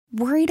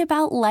Worried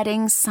about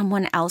letting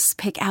someone else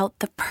pick out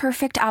the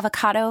perfect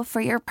avocado for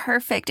your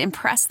perfect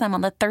impress them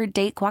on the third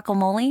date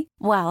guacamole?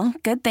 Well,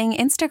 good thing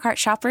Instacart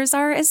shoppers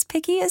are as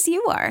picky as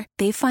you are.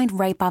 They find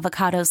ripe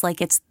avocados like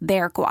it's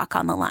their guac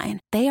on the line.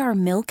 They are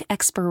milk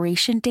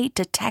expiration date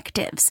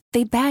detectives.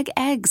 They bag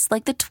eggs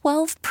like the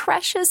 12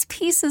 precious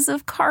pieces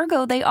of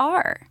cargo they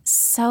are.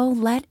 So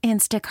let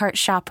Instacart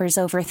shoppers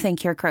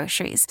overthink your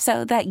groceries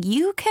so that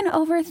you can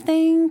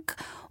overthink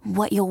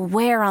what you'll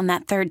wear on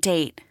that third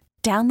date.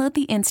 Download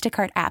the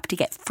Instacart app to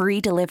get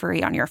free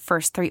delivery on your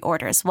first 3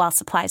 orders while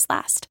supplies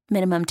last.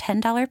 Minimum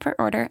 $10 per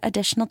order.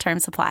 Additional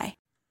terms apply.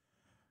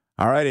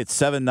 All right, it's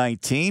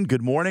 7:19.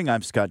 Good morning.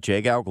 I'm Scott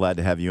Jagow. Glad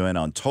to have you in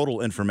on Total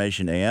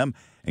Information AM,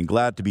 and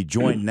glad to be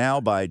joined now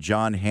by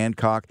John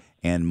Hancock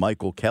and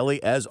Michael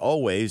Kelley, as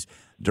always,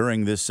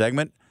 during this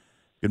segment.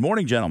 Good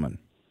morning, gentlemen.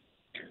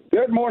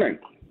 Good morning.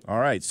 All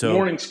right. So, good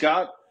morning,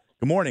 Scott.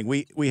 Good morning.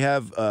 We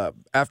have,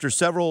 after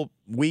several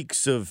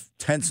weeks of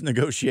tense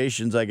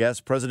negotiations, I guess,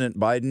 President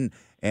Biden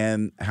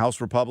and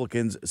House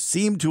Republicans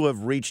seem to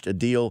have reached a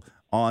deal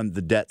on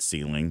the debt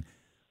ceiling.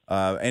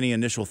 Any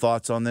initial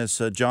thoughts on this,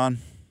 John?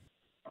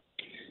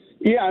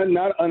 Yeah,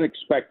 not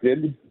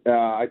unexpected.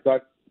 I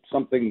thought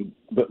something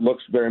that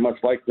looks very much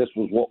like this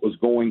was what was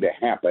going to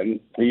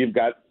happen.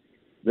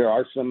 There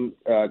are some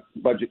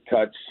budget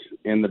cuts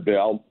in the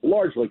bill,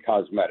 largely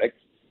cosmetic.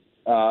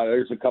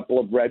 There's a couple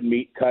of red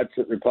meat cuts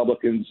that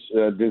Republicans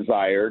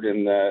desired,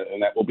 and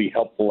that will be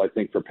helpful, I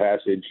think, for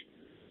passage.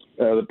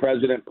 The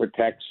president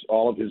protects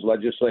all of his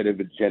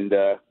legislative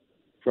agenda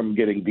from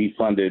getting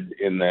defunded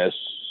in this,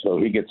 so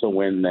he gets a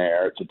win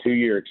there. It's a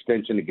 2-year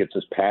extension that gets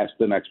us past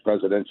the next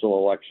presidential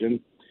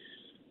election.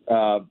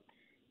 On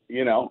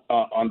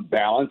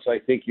balance, I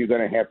think you're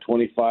going to have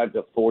 25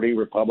 to 40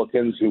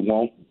 Republicans who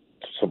won't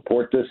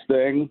support this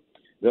thing.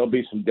 There'll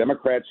be some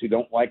Democrats who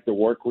don't like the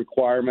work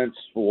requirements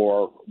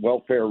for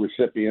welfare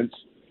recipients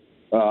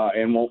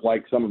and won't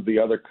like some of the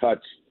other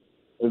cuts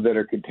that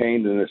are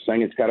contained in this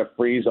thing. It's got a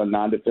freeze on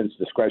non-defense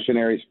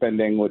discretionary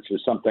spending, which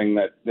is something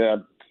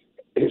that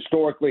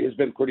historically has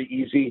been pretty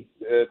easy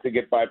to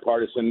get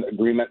bipartisan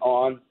agreement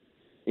on.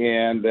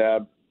 And,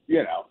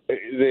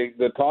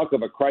 the talk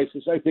of a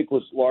crisis, I think,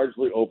 was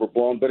largely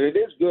overblown. But it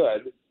is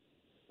good,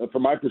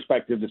 from my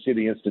perspective, to see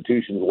the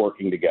institutions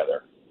working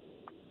together.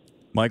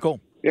 Michael?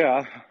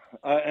 Yeah,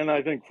 and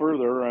I think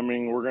further,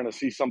 we're going to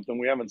see something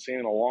we haven't seen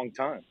in a long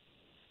time,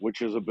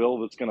 which is a bill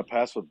that's going to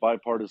pass with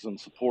bipartisan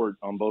support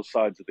on both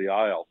sides of the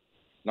aisle.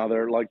 Now,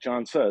 like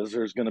John says,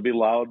 there's going to be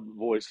loud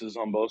voices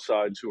on both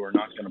sides who are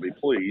not going to be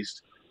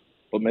pleased,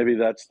 but maybe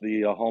that's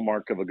the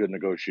hallmark of a good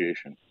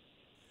negotiation.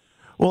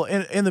 Well,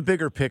 in the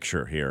bigger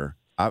picture here,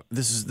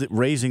 this is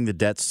raising the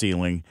debt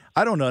ceiling.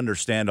 I don't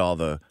understand all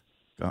the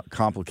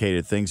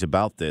complicated things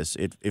about this.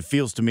 It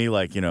feels to me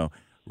like,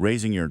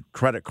 raising your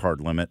credit card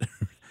limit.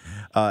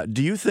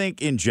 Do you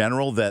think in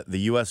general that the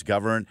U.S.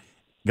 government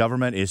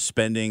is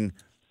being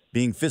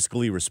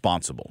fiscally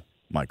responsible,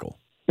 Michael?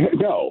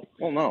 No.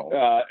 Well,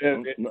 no.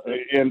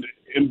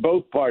 And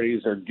both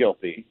parties are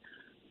guilty.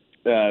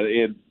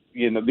 The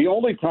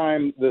only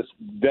time this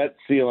debt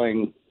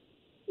ceiling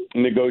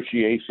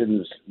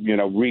negotiations,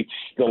 reach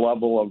the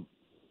level of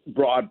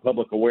broad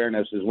public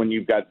awareness is when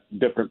you've got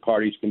different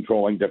parties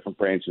controlling different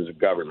branches of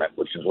government,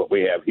 which is what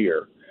we have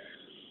here.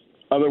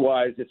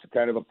 Otherwise, it's a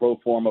kind of a pro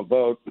forma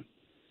vote,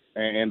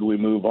 and we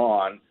move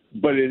on.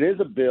 But it is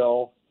a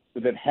bill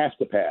that has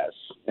to pass,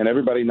 and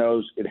everybody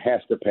knows it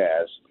has to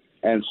pass.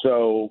 And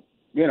so,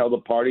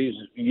 the parties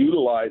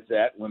utilize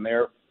that when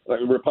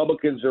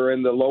Republicans are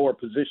in the lower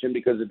position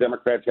because the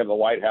Democrats have the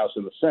White House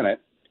and the Senate.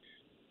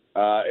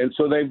 And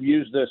so they've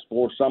used this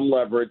for some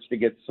leverage to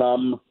get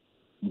some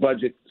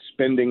budget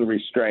spending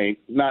restraint,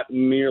 not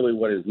nearly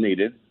what is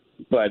needed,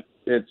 but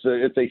it's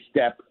a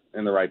step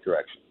in the right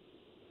direction.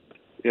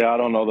 Yeah, I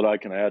don't know that I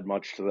can add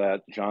much to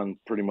that. John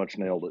pretty much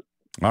nailed it.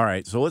 All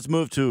right, so let's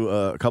move to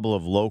a couple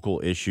of local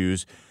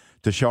issues.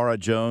 Tashara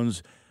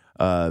Jones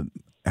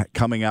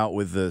coming out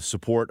with the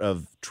support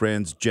of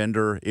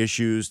transgender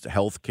issues,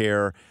 health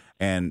care,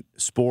 and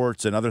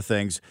sports and other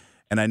things.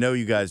 And I know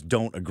you guys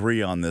don't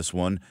agree on this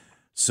one,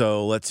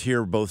 so let's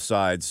hear both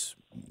sides.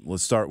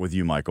 Let's start with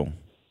you, Michael.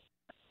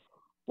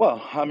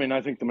 Well,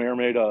 I think the mayor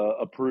made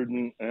a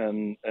prudent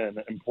and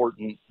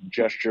important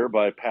gesture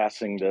by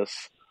passing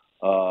this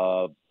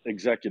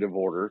executive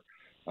order.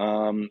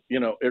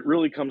 It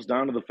really comes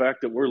down to the fact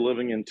that we're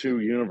living in two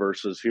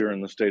universes here in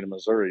the state of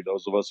Missouri,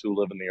 those of us who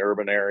live in the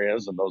urban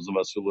areas and those of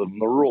us who live in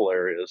the rural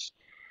areas.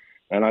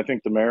 And I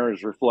think the mayor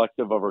is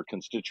reflective of our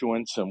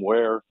constituents and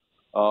where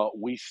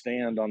we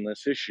stand on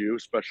this issue,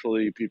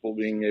 especially people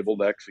being able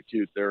to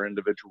execute their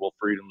individual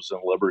freedoms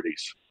and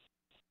liberties.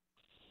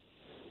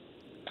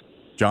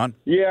 John?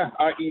 Yeah,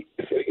 I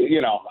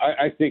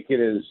think it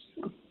is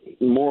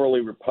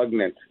morally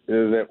repugnant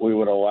that we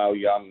would allow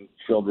young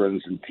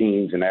children and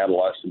teens and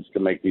adolescents to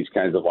make these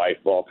kinds of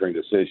life-altering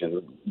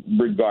decisions,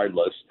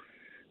 regardless.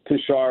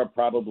 Tashara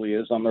probably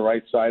is on the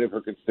right side of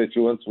her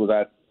constituents with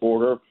that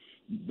order.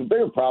 The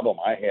bigger problem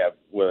I have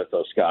with it,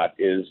 though, Scott,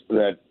 is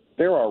that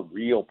there are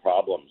real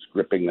problems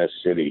gripping this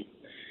city.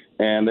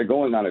 and they're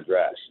going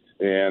unaddressed.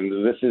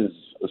 And this is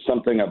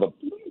something of a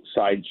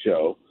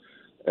sideshow.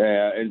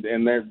 And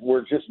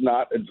we're just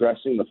not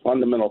addressing the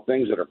fundamental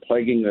things that are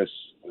plaguing this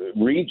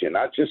region,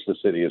 not just the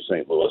city of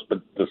St. Louis,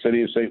 but the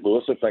city of St.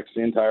 Louis affects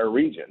the entire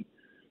region.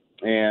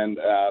 And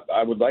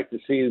I would like to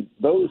see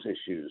those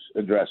issues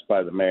addressed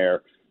by the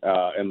mayor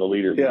and the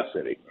leaders of the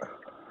city.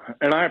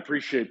 And I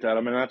appreciate that.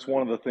 I mean, that's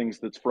one of the things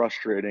that's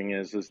frustrating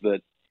is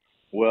that,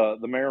 well,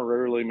 the mayor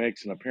rarely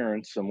makes an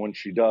appearance, and when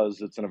she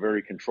does, it's in a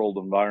very controlled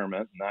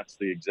environment, and that's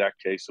the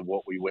exact case of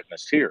what we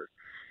witnessed here.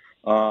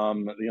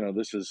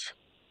 This is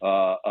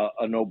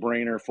a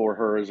no-brainer for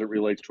her as it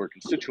relates to her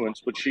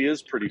constituents, but she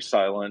is pretty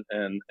silent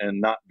and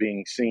not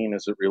being seen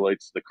as it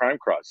relates to the crime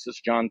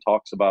crisis. John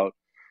talks about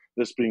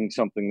this being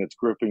something that's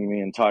gripping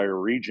the entire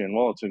region.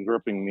 Well, it's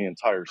gripping the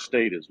entire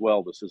state as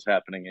well. This is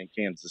happening in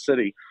Kansas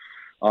City.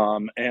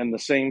 And the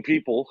same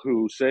people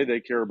who say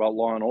they care about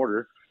law and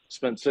order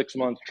spent 6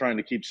 months trying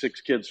to keep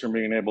 6 kids from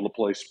being able to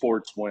play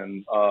sports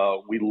when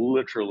we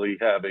literally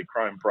have a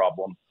crime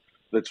problem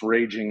that's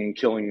raging and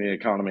killing the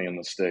economy in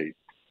the state.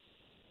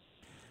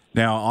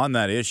 Now, on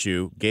that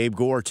issue, Gabe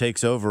Gore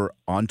takes over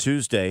on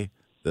Tuesday,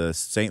 the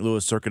St.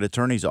 Louis Circuit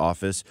Attorney's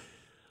Office.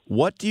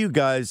 What do you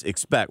guys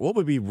expect? What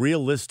would be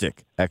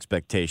realistic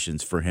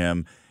expectations for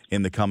him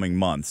in the coming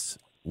months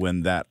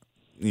when that,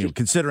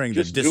 considering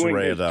the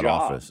disarray of that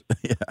office?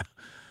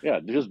 Yeah,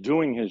 just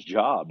doing his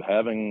job,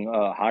 hiring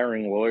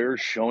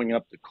lawyers, showing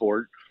up to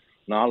court,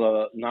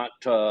 not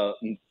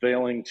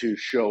failing to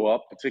show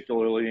up,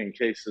 particularly in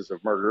cases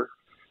of murder.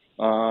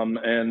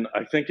 And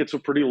I think it's a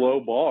pretty low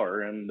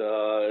bar, and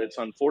it's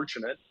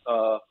unfortunate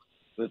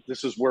that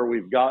this is where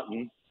we've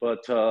gotten.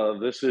 But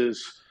this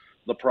is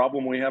the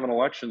problem we have in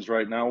elections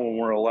right now when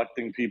we're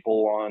electing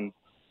people on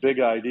big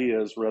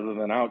ideas rather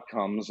than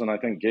outcomes. And I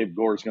think Gabe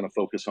Gore is going to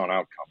focus on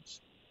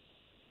outcomes.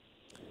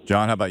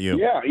 John, how about you?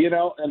 Yeah,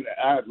 and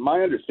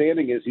my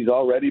understanding is he's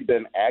already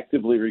been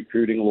actively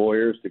recruiting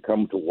lawyers to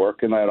come to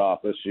work in that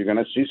office. You're going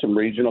to see some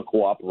regional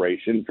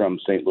cooperation from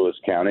St. Louis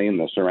County and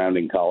the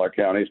surrounding collar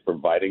counties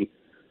providing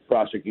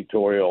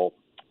prosecutorial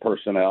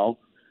personnel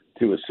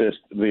to assist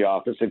the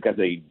office. They've got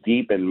a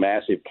deep and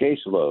massive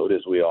caseload,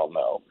 as we all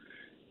know.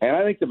 And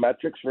I think the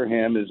metrics for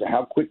him is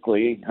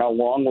how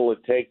long will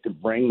it take to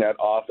bring that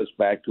office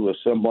back to a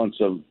semblance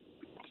of,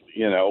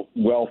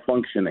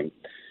 well-functioning.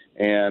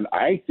 And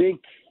I think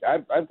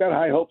I've got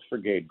high hopes for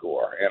Gabe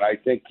Gore, and I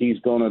think he's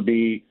going to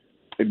be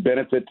a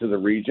benefit to the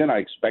region. I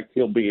expect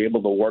he'll be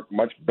able to work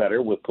much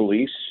better with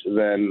police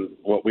than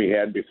what we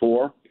had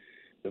before.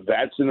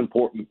 That's an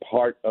important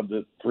part of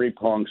the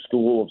three-pronged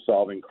stool of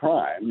solving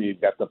crime.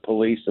 You've got the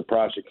police, the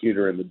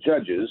prosecutor, and the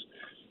judges.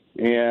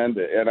 And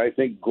I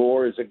think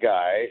Gore is a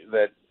guy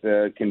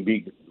that can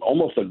be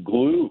almost a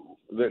glue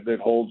that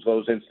holds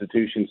those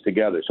institutions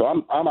together. So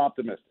I'm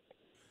optimistic.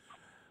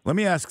 Let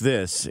me ask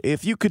this.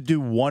 If you could do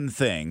one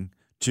thing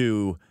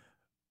to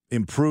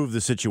improve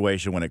the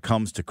situation when it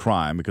comes to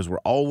crime, because we're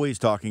always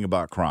talking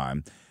about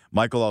crime,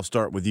 Michael, I'll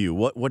start with you.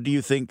 What do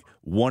you think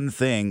one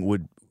thing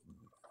would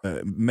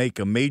make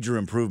a major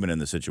improvement in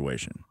the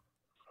situation?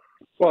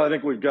 Well, I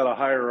think we've got to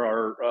hire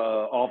our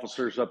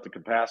officers up to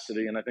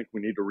capacity, and I think we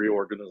need to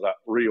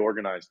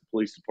reorganize the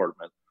police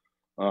department.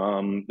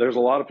 There's a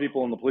lot of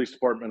people in the police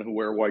department who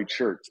wear white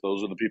shirts.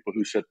 Those are the people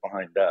who sit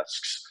behind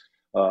desks.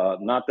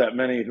 Not that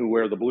many who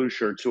wear the blue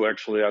shirts who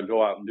actually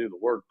go out and do the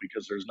work,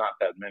 because there's not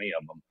that many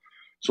of them.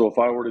 So if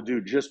I were to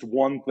do just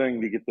one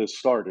thing to get this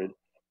started,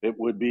 it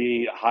would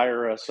be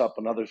hire us up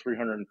another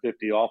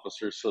 350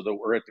 officers so that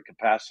we're at the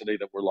capacity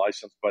that we're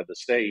licensed by the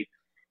state.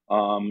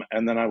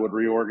 And then I would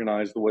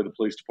reorganize the way the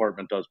police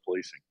department does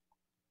policing.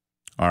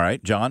 All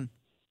right, John?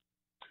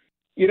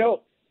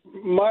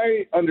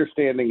 My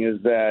understanding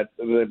is that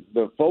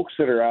the folks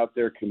that are out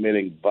there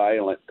committing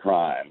violent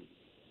crime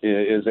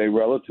is a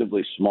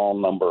relatively small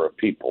number of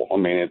people. I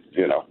mean,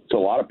 it's a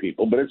lot of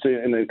people, but it's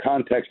in the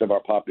context of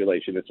our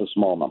population, it's a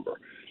small number.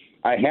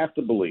 I have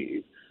to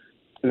believe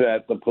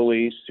that the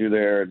police, through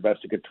their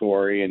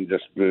investigatory and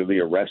just the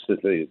arrests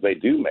that they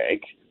do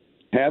make,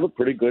 have a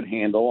pretty good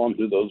handle on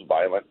who those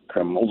violent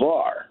criminals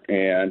are.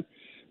 And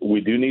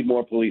we do need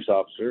more police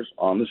officers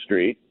on the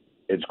street.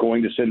 It's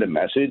going to send a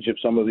message if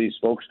some of these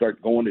folks start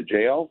going to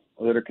jail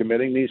that are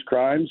committing these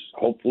crimes.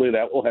 Hopefully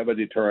that will have a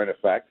deterrent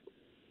effect.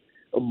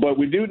 But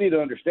we do need to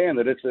understand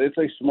that it's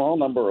a small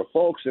number of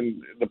folks, and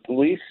the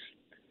police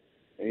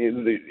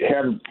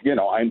have,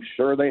 I'm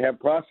sure they have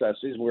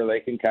processes where they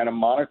can kind of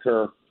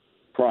monitor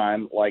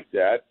crime like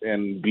that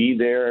and be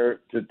there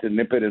to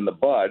nip it in the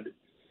bud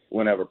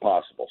whenever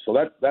possible. So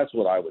that's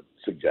what I would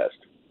suggest.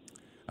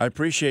 I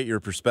appreciate your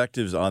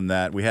perspectives on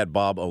that. We had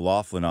Bob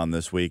O'Loughlin on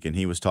this week, and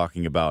he was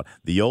talking about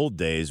the old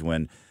days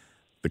when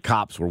the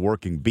cops were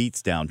working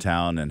beats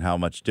downtown and how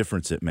much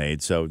difference it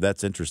made. So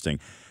that's interesting.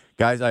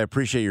 Guys, I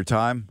appreciate your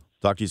time.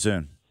 Talk to you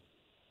soon.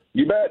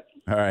 You bet.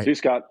 All right. See you,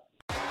 Scott.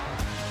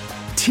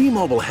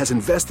 T-Mobile has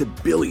invested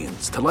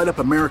billions to light up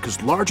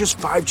America's largest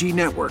 5G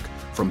network,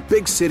 from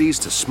big cities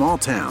to small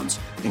towns,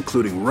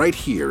 including right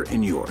here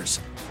in yours.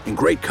 And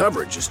great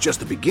coverage is just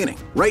the beginning.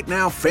 Right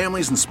now,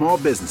 families and small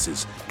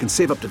businesses can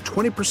save up to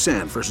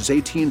 20% versus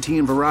AT&T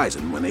and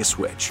Verizon when they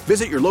switch.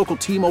 Visit your local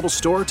T-Mobile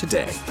store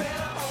today.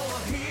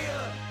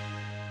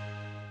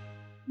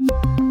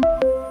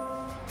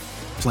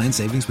 Plan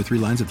savings with 3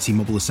 lines of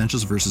T-Mobile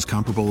Essentials versus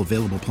comparable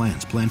available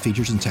plans. Plan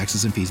features and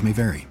taxes and fees may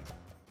vary.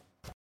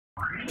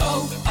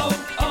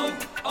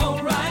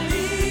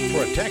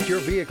 Protect your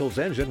vehicle's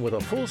engine with a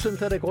full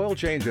synthetic oil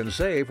change and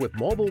save with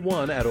Mobil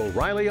 1 at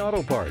O'Reilly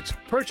Auto Parts.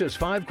 Purchase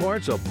 5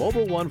 quarts of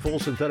Mobil 1 full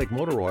synthetic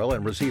motor oil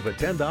and receive a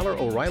 $10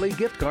 O'Reilly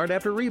gift card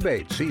after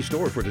rebate. See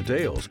store for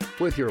details.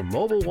 With your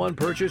Mobil 1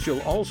 purchase,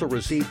 you'll also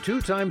receive 2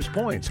 times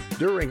points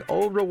during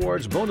O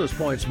Rewards Bonus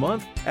Points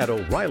Month at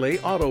O'Reilly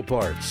Auto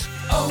Parts.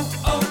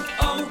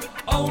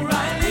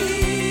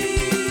 O'Reilly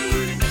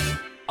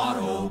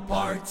Auto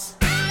Parts.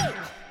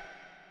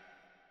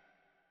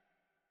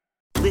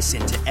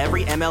 Listen to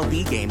every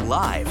MLB game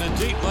live. In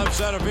the deep left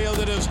center field,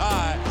 it is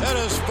high, it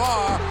is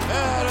far,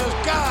 it is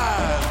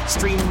gone.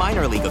 Stream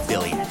minor league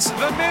affiliates.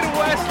 The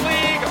Midwest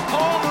League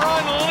home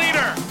run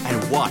leader.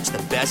 And watch the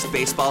best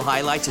baseball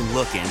highlights and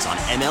look-ins on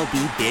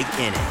MLB Big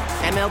Inning.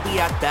 MLB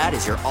At Bat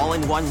is your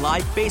all-in-one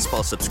live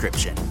baseball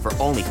subscription for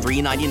only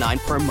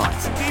 $3.99 per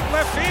month. Deep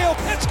left field,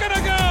 it's gonna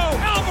go.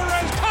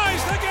 Alvarez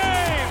ties the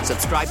game.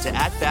 Subscribe to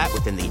At Bat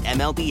within the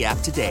MLB app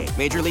today.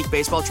 Major League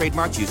Baseball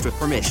trademarks used with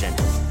permission.